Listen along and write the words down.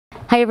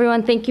Hi,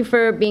 everyone. Thank you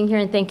for being here,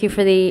 and thank you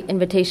for the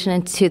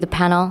invitation to the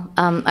panel.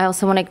 I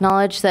also want to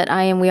acknowledge that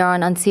we are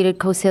on unceded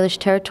Coast Salish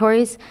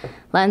territories,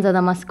 lands of the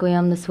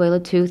Musqueam, the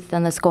Tsleil-Waututh,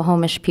 and the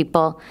Squamish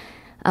people,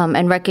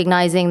 and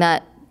recognizing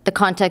that the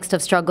context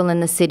of struggle in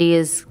the city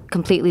is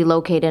completely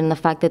located in the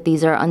fact that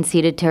these are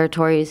unceded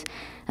territories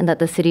and that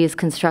the city is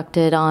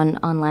constructed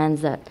on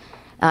lands that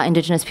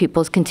Indigenous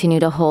peoples continue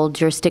to hold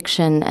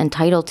jurisdiction and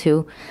title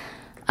to.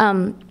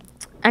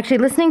 Actually,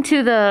 listening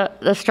to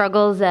the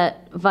struggles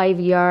at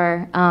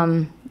YVR,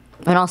 and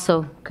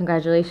also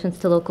congratulations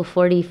to Local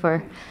 40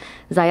 for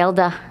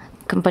Zayelda,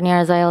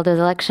 Compañera Zayelda's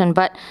election.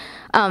 But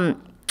I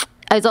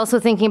was also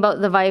thinking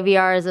about the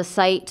YVR as a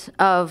site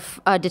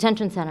of a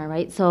detention center,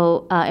 right?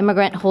 So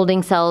immigrant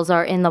holding cells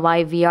are in the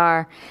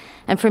YVR.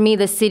 And for me,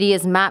 the city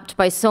is mapped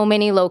by so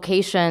many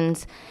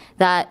locations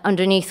that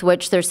underneath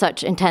which there's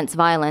such intense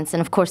violence.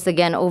 And of course,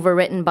 again,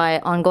 overwritten by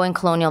ongoing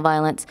colonial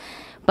violence.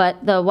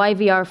 But the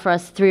YVR for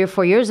us 3 or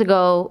 4 years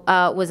ago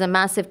was a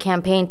massive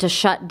campaign to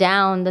shut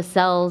down the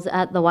cells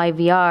at the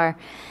YVR,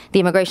 the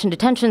immigration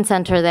detention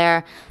center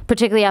there,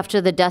 particularly after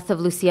the death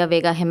of Lucia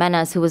Vega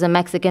Jimenez, who was a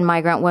Mexican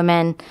migrant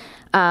woman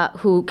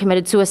who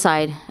committed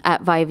suicide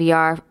at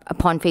YVR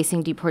upon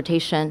facing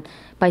deportation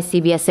by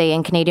CBSA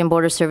and Canadian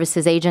Border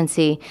Services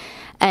Agency.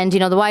 And, you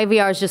know, the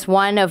YVR is just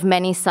one of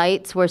many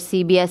sites where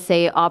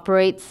CBSA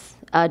operates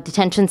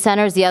detention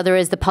centers. The other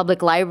is the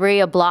public library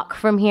a block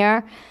from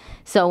here.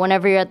 So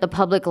whenever you're at the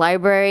public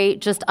library,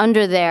 just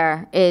under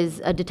there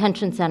is a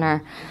detention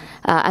center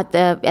at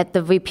the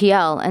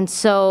VPL. And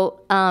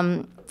so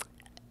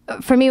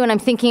for me, when I'm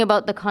thinking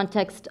about the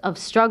context of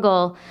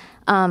struggle,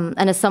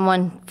 and as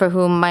someone for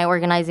whom my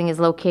organizing is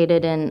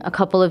located in a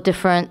couple of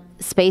different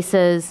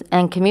spaces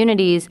and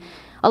communities,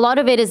 a lot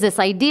of it is this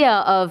idea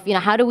of, you know,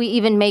 how do we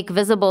even make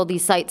visible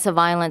these sites of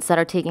violence that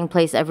are taking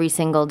place every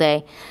single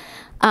day?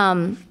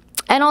 And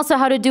also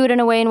how to do it in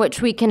a way in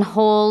which we can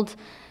hold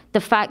the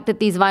fact that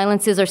these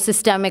violences are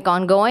systemic,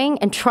 ongoing,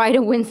 and try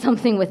to win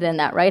something within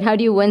that, right? How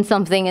do you win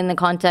something in the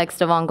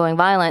context of ongoing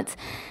violence?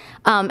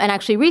 And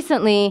actually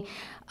recently,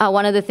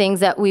 one of the things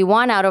that we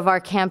won out of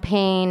our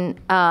campaign,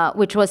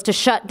 which was to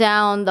shut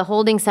down the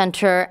holding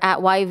center at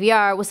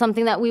YVR, was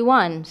something that we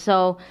won.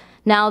 So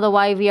now the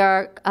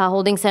YVR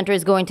holding center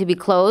is going to be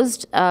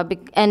closed,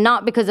 and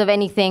not because of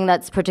anything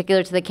that's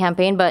particular to the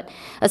campaign, but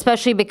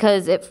especially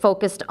because it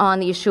focused on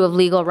the issue of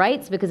legal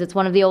rights, because it's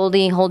one of the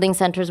only holding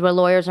centers where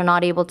lawyers are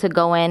not able to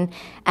go in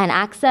and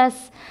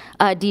access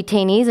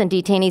detainees, and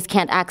detainees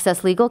can't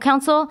access legal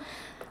counsel.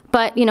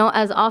 But, you know,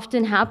 as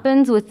often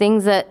happens with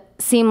things that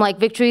seem like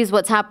victories,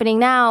 what's happening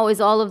now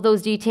is all of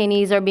those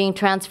detainees are being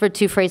transferred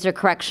to Fraser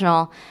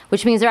Correctional,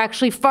 which means they're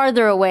actually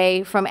farther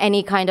away from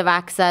any kind of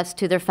access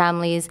to their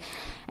families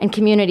and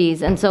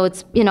communities. And so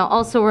it's, you know,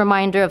 also a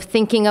reminder of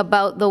thinking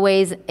about the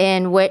ways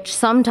in which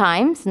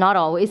sometimes, not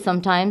always,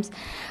 sometimes,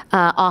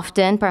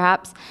 often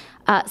perhaps,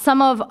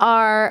 some of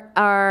our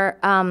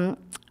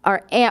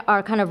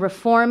kind of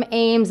reform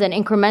aims and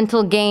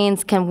incremental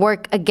gains can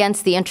work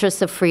against the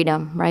interests of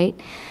freedom, right?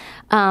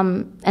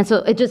 And so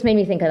it just made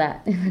me think of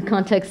that in the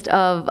context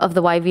of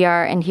the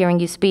YVR and hearing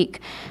you speak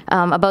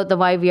about the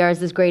YVR as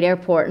this great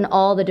airport and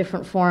all the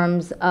different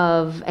forms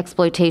of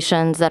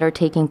exploitations that are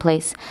taking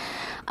place.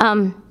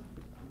 The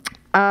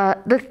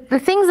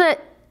things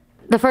that,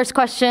 the first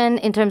question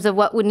in terms of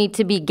what would need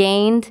to be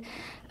gained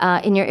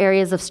in your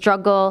areas of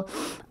struggle,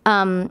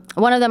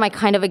 one of them I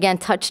kind of again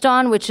touched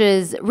on, which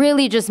is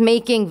really just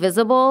making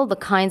visible the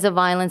kinds of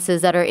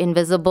violences that are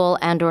invisible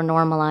and or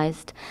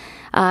normalized.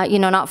 You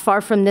know, not far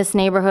from this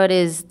neighborhood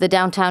is the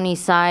downtown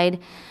east side.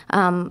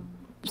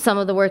 Some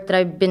of the work that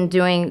I've been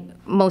doing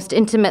most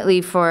intimately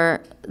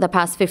for the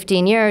past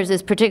 15 years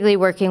is particularly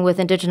working with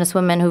Indigenous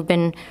women who've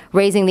been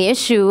raising the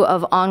issue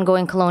of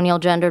ongoing colonial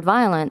gendered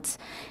violence,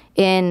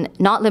 in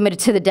not limited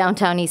to the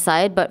downtown east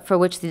side, but for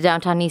which the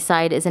downtown east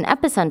side is an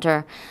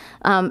epicenter.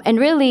 And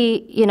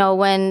really, you know,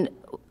 when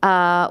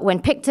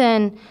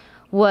Picton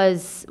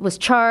was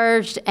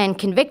charged and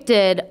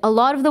convicted, a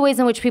lot of the ways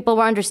in which people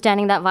were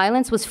understanding that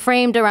violence was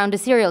framed around a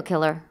serial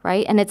killer,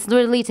 right? And it's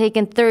literally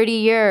taken 30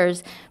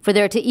 years for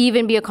there to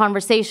even be a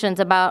conversations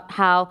about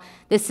how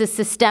this is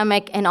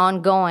systemic and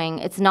ongoing.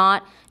 It's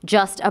not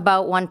just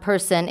about one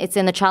person. It's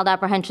in the child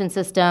apprehension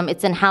system.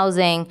 It's in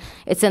housing.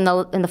 It's in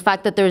the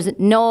fact that there's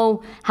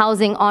no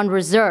housing on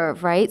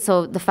reserve, right?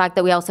 So the fact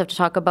that we also have to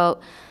talk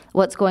about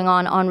what's going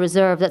on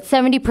reserve, that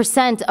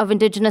 70% of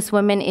Indigenous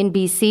women in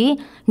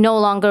BC no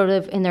longer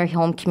live in their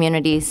home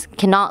communities,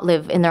 cannot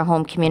live in their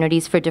home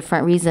communities for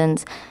different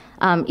reasons,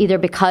 either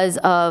because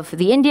of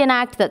the Indian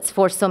Act that's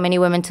forced so many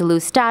women to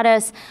lose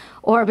status,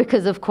 or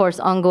because, of course,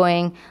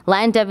 ongoing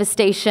land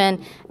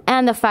devastation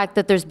and the fact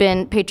that there's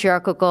been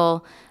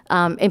patriarchal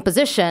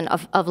imposition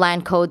of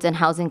land codes and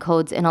housing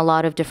codes in a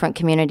lot of different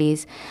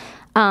communities.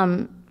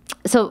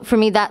 So for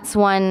me, that's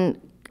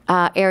one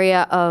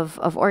area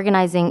of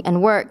organizing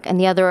and work, and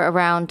the other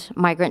around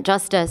migrant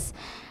justice.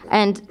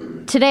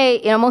 And today,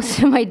 you know, most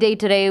of my day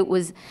today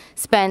was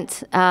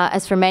spent,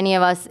 as for many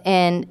of us,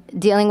 in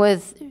dealing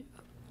with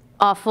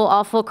awful,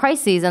 awful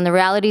crises and the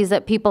realities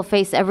that people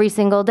face every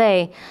single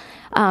day.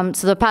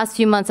 So the past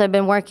few months, I've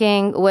been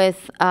working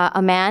with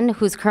a man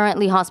who's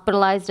currently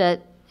hospitalized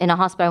in a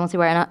hospital, I won't say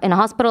where, in a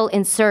hospital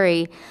in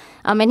Surrey,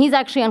 and he's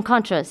actually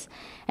unconscious.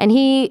 And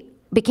he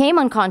became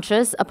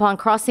unconscious upon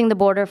crossing the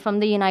border from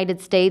the United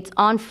States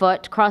on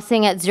foot,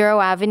 crossing at Zero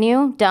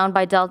Avenue down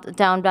by Delta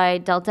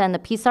and the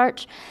Peace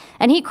Arch.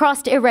 And he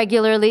crossed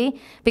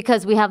irregularly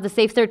because we have the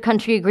Safe Third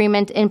Country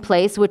Agreement in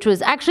place, which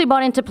was actually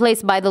brought into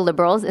place by the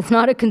Liberals. It's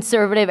not a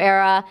conservative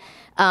era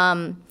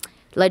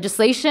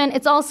legislation.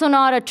 It's also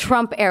not a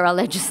Trump era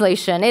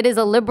legislation. It is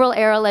a Liberal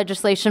era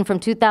legislation from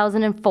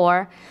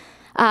 2004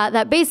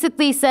 that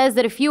basically says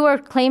that if you are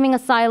claiming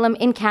asylum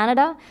in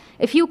Canada,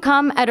 if you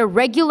come at a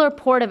regular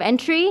port of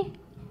entry,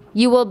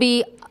 you will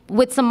be,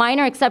 with some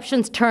minor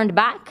exceptions, turned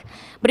back.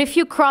 But if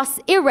you cross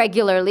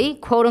irregularly,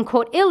 quote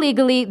unquote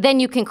illegally,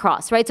 then you can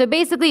cross, right? So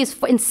basically it's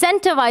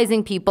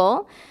incentivizing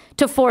people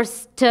to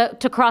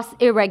cross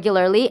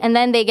irregularly, and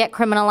then they get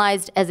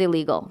criminalized as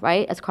illegal,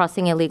 right? As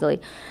crossing illegally.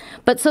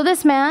 But so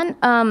this man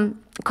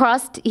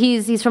crossed,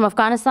 he's from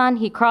Afghanistan,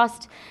 he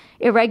crossed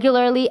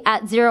irregularly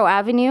at Zero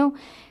Avenue.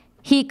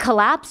 He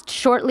collapsed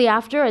shortly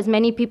after, as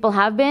many people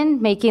have been,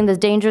 making this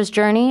dangerous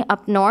journey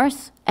up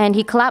north. And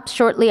he collapsed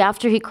shortly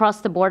after he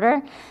crossed the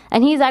border.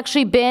 And he's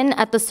actually been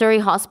at the Surrey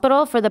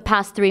Hospital for the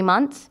past 3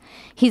 months.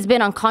 He's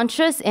been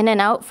unconscious, in and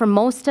out, for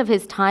most of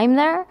his time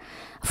there.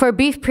 For a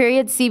brief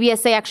period,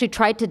 CBSA actually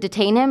tried to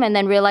detain him and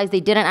then realized they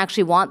didn't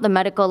actually want the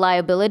medical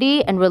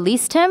liability and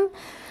released him.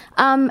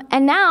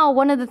 And now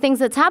one of the things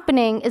that's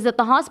happening is that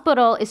the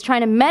hospital is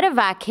trying to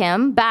medevac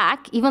him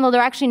back, even though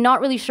they're actually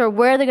not really sure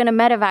where they're going to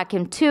medevac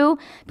him to,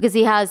 because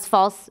he has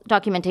false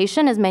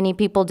documentation, as many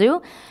people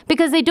do,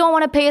 because they don't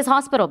want to pay his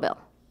hospital bill.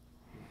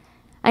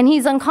 And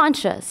he's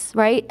unconscious,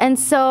 right? And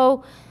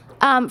so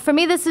for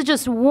me, this is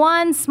just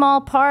one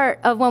small part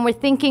of when we're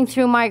thinking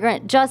through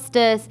migrant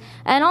justice,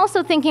 and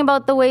also thinking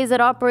about the ways it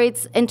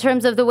operates in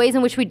terms of the ways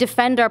in which we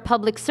defend our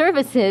public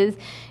services,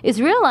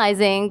 is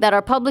realizing that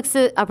our public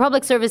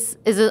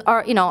services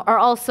are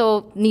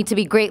also need to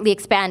be greatly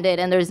expanded,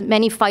 and there's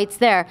many fights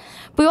there.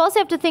 But we also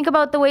have to think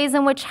about the ways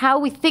in which how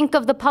we think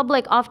of the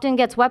public often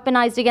gets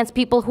weaponized against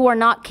people who are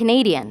not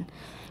Canadian,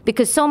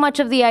 because so much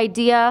of the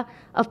idea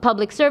of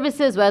public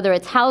services, whether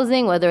it's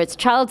housing, whether it's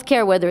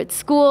childcare, whether it's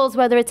schools,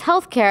 whether it's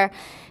healthcare,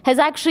 has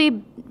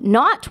actually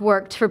not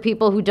worked for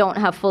people who don't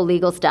have full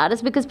legal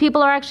status, because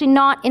people are actually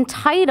not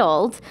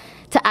entitled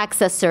to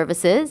access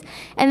services.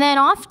 And then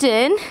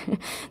often,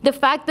 the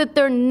fact that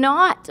they're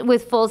not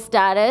with full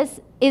status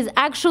is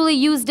actually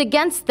used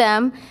against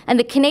them, and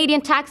the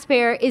Canadian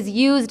taxpayer is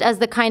used as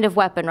the kind of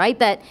weapon, right?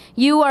 That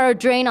you are a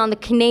drain on the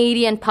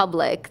Canadian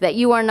public, that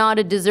you are not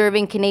a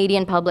deserving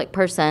Canadian public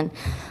person.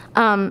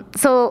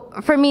 So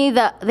for me,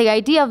 the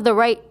idea of the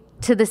right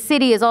to the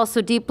city is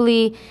also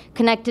deeply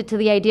connected to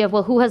the idea of,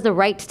 well, who has the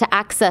right to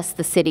access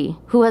the city?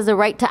 Who has the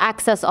right to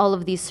access all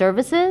of these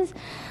services?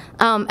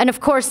 And of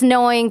course,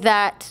 knowing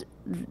that,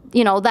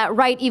 that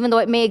right, even though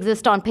it may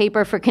exist on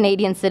paper for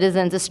Canadian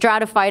citizens, is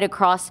stratified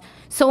across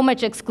so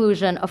much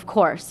exclusion, of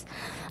course.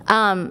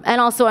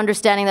 And also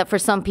understanding that for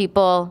some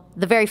people,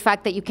 the very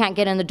fact that you can't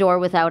get in the door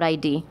without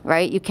ID,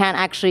 right? You can't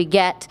actually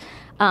get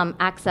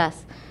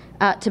access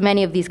to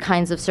many of these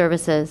kinds of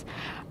services.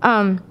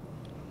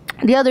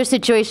 The other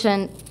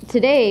situation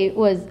today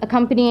was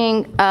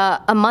accompanying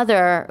a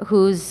mother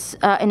who's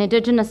an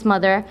Indigenous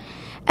mother,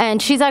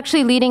 and she's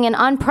actually leading an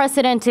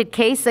unprecedented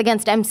case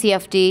against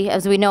MCFD.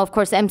 As we know, of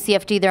course,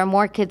 MCFD, there are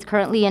more kids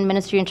currently in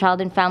Ministry of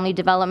Child and Family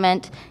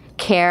Development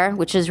care,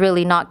 which is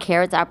really not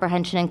care, it's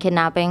apprehension and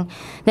kidnapping,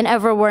 than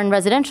ever were in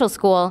residential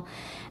school.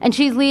 And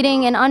she's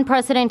leading an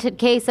unprecedented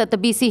case at the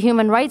BC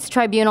Human Rights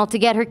Tribunal to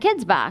get her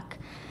kids back.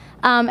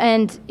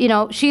 And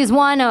she's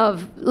one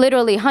of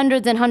literally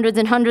hundreds and hundreds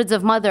and hundreds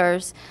of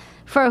mothers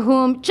for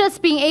whom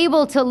just being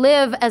able to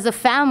live as a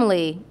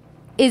family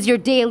is your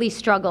daily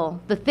struggle.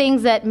 The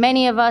things that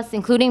many of us,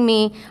 including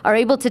me, are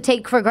able to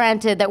take for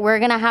granted, that we're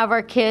going to have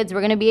our kids,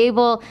 we're going to be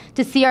able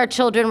to see our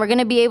children, we're going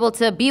to be able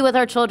to be with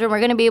our children, we're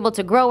going to be able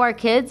to grow our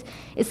kids,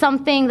 is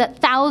something that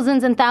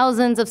thousands and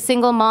thousands of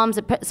single moms,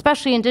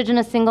 especially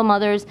Indigenous single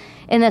mothers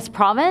in this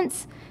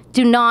province,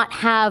 do not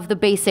have the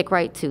basic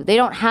right to. They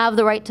don't have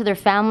the right to their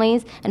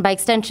families, and by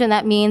extension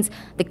that means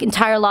the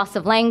entire loss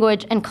of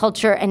language and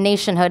culture and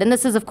nationhood. And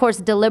this is, of course,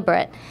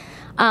 deliberate.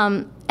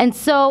 And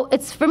so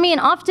it's, for me,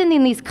 and often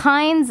in these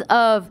kinds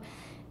of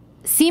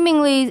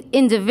seemingly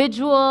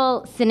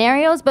individual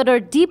scenarios, but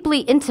are deeply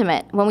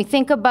intimate, when we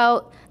think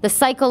about the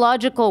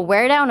psychological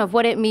wear down of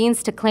what it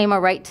means to claim a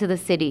right to the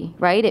city,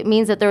 right? It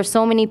means that there are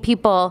so many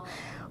people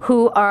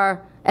who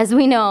are, as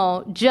we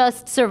know,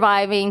 just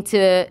surviving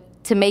to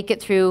make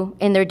it through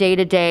in their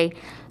day-to-day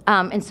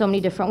in so many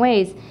different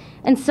ways.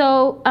 And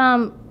so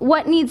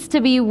what needs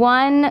to be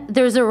one,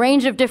 there's a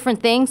range of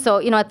different things. So,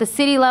 at the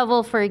city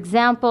level, for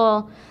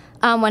example,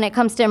 when it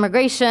comes to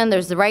immigration,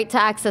 there's the right to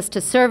access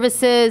to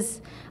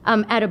services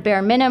at a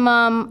bare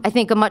minimum. I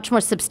think a much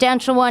more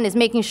substantial one is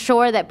making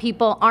sure that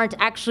people aren't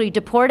actually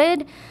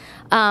deported.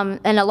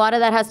 And a lot of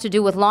that has to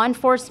do with law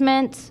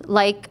enforcement,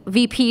 like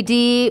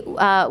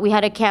VPD. We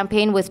had a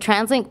campaign with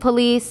TransLink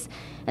Police,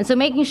 And so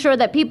making sure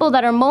that people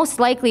that are most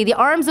likely, the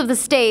arms of the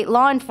state,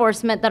 law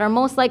enforcement, that are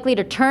most likely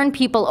to turn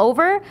people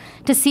over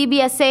to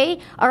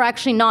CBSA are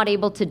actually not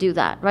able to do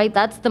that, right?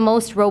 That's the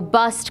most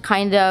robust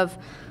kind of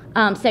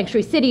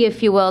sanctuary city,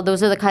 if you will.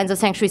 Those are the kinds of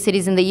sanctuary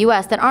cities in the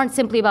US that aren't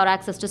simply about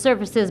access to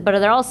services, but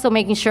they're also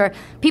making sure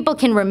people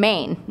can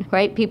remain,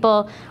 right?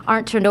 People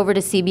aren't turned over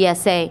to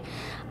CBSA.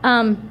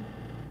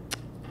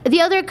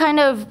 The other kind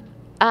of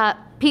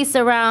piece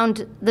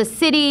around the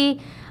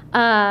city,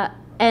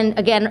 and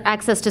again,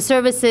 access to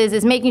services,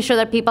 is making sure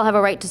that people have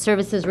a right to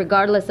services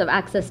regardless of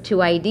access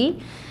to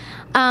ID.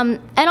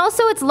 And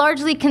also it's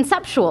largely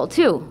conceptual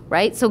too,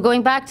 right? So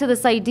going back to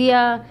this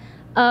idea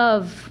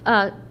of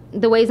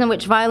the ways in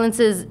which violence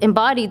is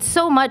embodied,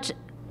 so much,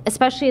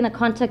 especially in the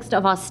context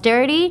of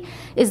austerity,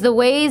 is the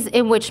ways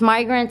in which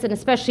migrants and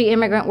especially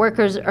immigrant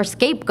workers are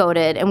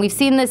scapegoated. And we've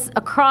seen this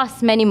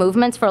across many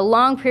movements for a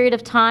long period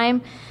of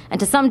time, and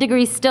to some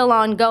degree still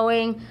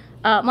ongoing.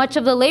 Much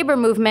of the labor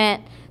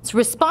movement's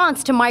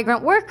response to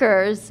migrant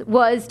workers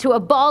was to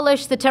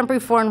abolish the temporary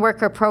foreign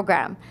worker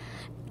program.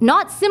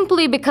 Not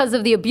simply because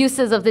of the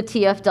abuses of the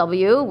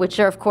TFW, which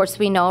are, of course,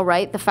 we know,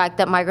 right, the fact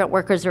that migrant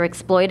workers are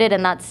exploited,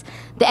 and that's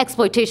the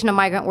exploitation of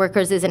migrant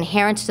workers is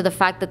inherent to the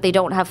fact that they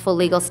don't have full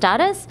legal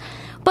status,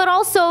 but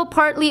also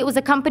partly it was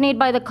accompanied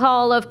by the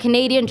call of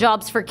Canadian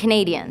jobs for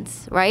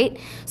Canadians, right?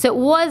 So it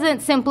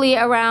wasn't simply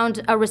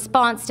around a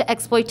response to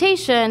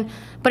exploitation,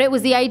 but it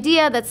was the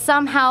idea that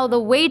somehow the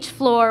wage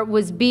floor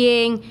was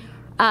being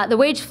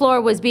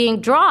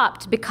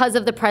dropped because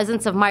of the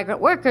presence of migrant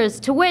workers,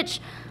 to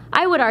which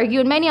I would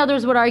argue, and many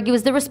others would argue,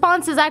 is the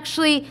response is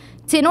actually,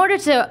 in order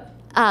to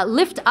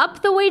lift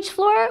up the wage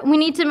floor, we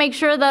need to make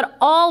sure that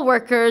all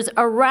workers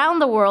around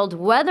the world,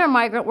 whether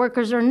migrant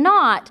workers or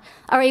not,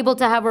 are able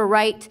to have a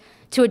right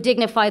to a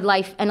dignified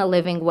life and a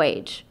living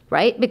wage,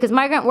 right? Because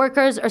migrant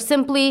workers are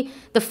simply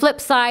the flip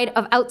side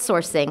of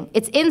outsourcing.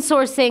 It's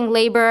insourcing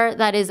labor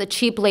that is a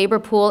cheap labor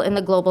pool in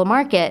the global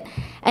market.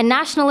 And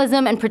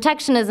nationalism and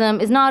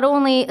protectionism is not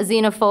only a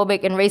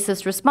xenophobic and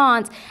racist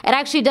response, it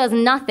actually does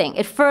nothing.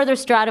 It further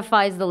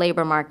stratifies the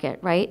labor market,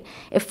 right?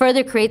 It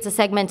further creates a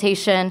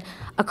segmentation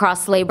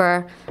across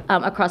labor,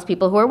 across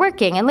people who are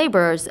working and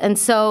laborers. And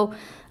so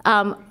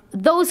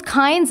those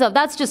kinds of,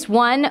 that's just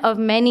one of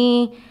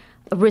many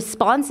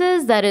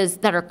responses that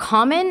are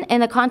common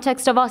in the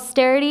context of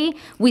austerity.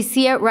 We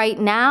see it right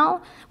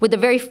now with the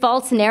very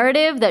false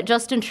narrative that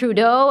Justin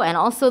Trudeau and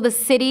also the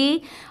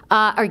city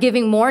are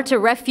giving more to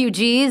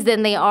refugees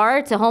than they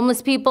are to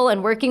homeless people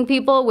and working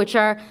people, which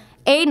are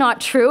not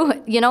true.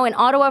 You know, in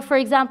Ottawa, for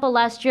example,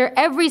 last year,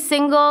 every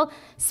single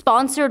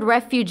sponsored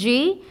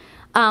refugee,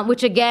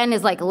 which again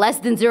is like less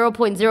than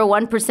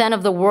 0.01%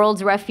 of the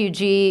world's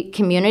refugee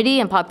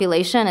community and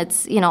population,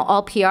 it's, you know,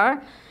 all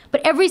PR. But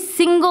every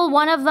single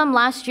one of them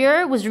last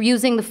year was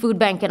using the food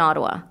bank in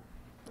Ottawa.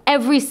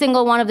 Every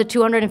single one of the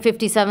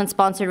 257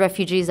 sponsored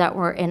refugees that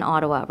were in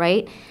Ottawa,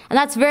 right? And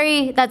that's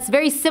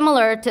very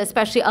similar to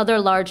especially other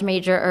large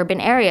major urban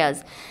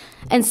areas.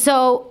 And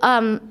so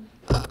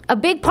a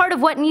big part of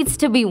what needs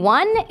to be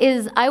won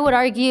is, I would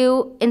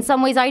argue, in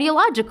some ways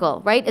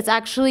ideological, right? It's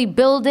actually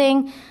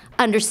building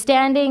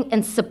understanding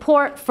and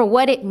support for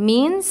what it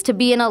means to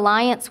be in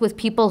alliance with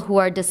people who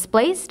are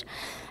displaced.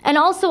 And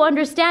also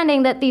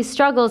understanding that these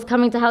struggles,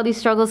 coming to how these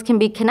struggles can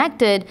be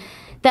connected,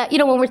 that, you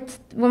know,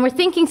 when we're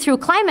thinking through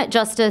climate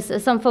justice,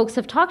 as some folks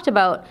have talked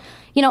about,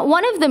 you know,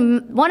 one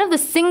of the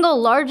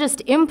single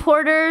largest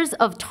importers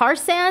of tar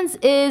sands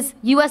is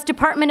U.S.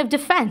 Department of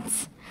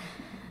Defense.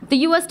 The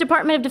U.S.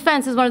 Department of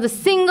Defense is one of the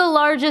single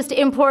largest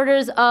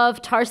importers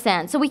of tar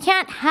sands. So we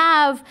can't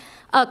have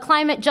a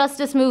climate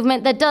justice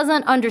movement that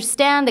doesn't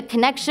understand the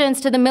connections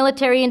to the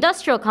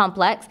military-industrial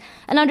complex,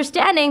 and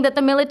understanding that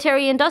the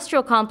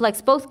military-industrial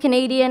complex, both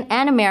Canadian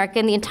and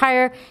American, the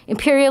entire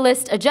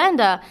imperialist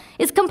agenda,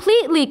 is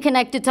completely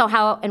connected to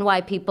how and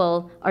why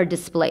people are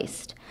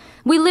displaced.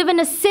 We live in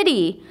a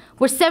city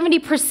where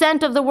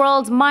 70% of the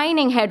world's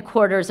mining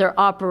headquarters are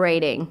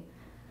operating,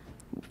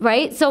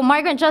 right? So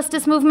migrant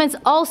justice movements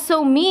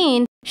also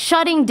mean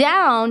shutting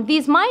down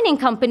these mining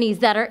companies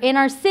that are in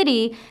our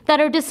city, that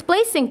are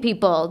displacing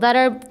people, that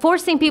are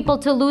forcing people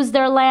to lose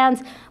their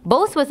lands,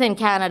 both within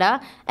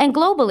Canada and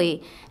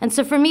globally. And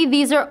so for me,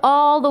 these are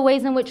all the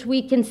ways in which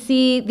we can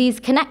see these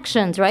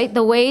connections, right?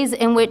 The ways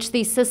in which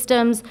these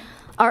systems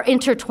are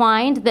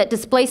intertwined, that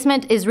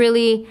displacement is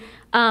really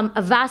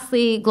a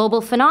vastly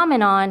global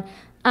phenomenon.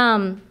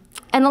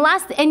 And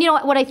you know,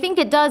 what I think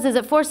it does is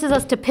it forces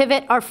us to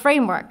pivot our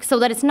framework so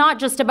that it's not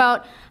just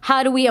about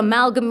how do we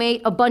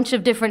amalgamate a bunch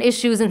of different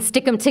issues and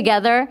stick them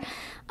together.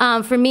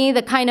 For me,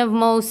 the kind of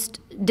most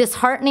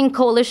disheartening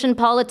coalition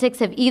politics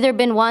have either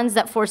been ones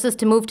that force us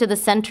to move to the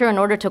center in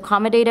order to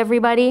accommodate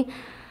everybody.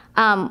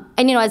 And,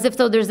 you know, as if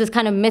though there's this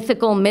kind of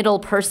mythical middle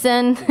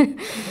person,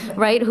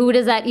 right? Who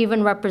does that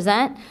even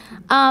represent?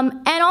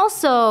 And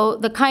also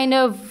the kind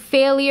of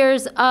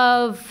failures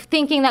of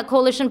thinking that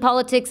coalition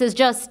politics is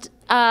just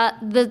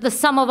the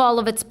sum of all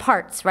of its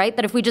parts, right?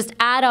 That if we just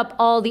add up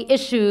all the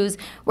issues,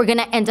 we're going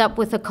to end up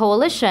with a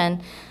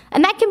coalition.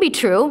 And that can be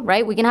true,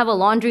 right? We can have a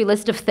laundry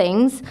list of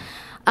things.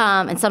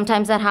 And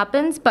sometimes that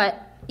happens,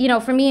 but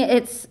for me,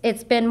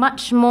 it's been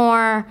much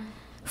more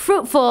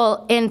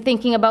fruitful in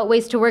thinking about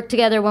ways to work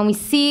together when we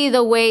see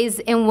the ways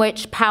in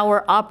which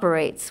power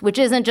operates, which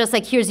isn't just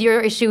like, here's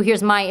your issue,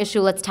 here's my issue,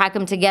 let's tack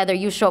them together,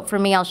 you show up for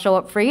me, I'll show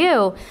up for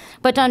you,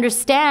 but to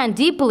understand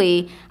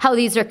deeply how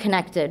these are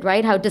connected,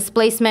 right? How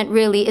displacement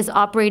really is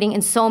operating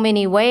in so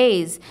many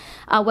ways,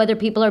 whether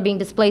people are being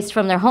displaced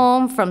from their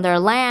home, from their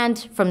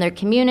land, from their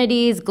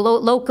communities,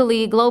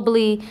 locally,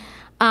 globally,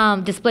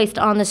 displaced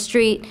on the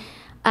street.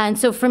 And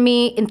so for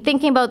me, in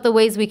thinking about the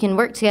ways we can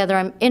work together,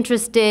 I'm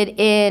interested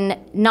in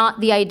not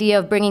the idea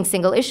of bringing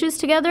single issues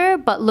together,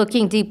 but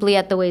looking deeply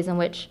at the ways in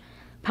which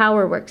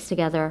power works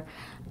together.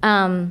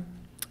 And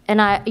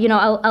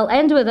I'll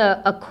end with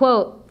a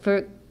quote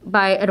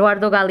by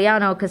Eduardo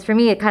Galeano, because for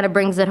me it kind of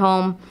brings it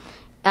home,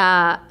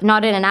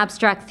 not in an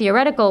abstract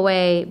theoretical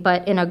way,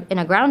 but in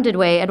a grounded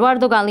way.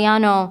 Eduardo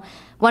Galeano,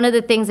 one of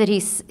the things that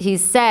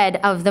he's said,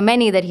 of the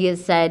many that he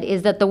has said,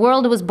 is that the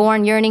world was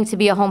born yearning to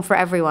be a home for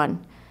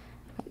everyone.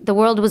 The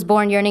world was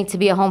born yearning to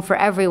be a home for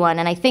everyone.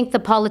 And I think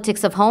the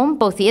politics of home,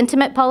 both the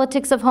intimate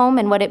politics of home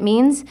and what it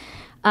means,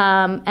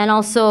 and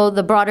also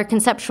the broader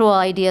conceptual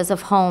ideas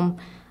of home,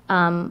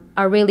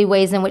 are really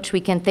ways in which we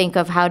can think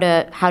of how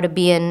to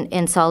be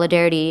in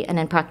solidarity and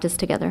in practice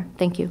together.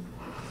 Thank you.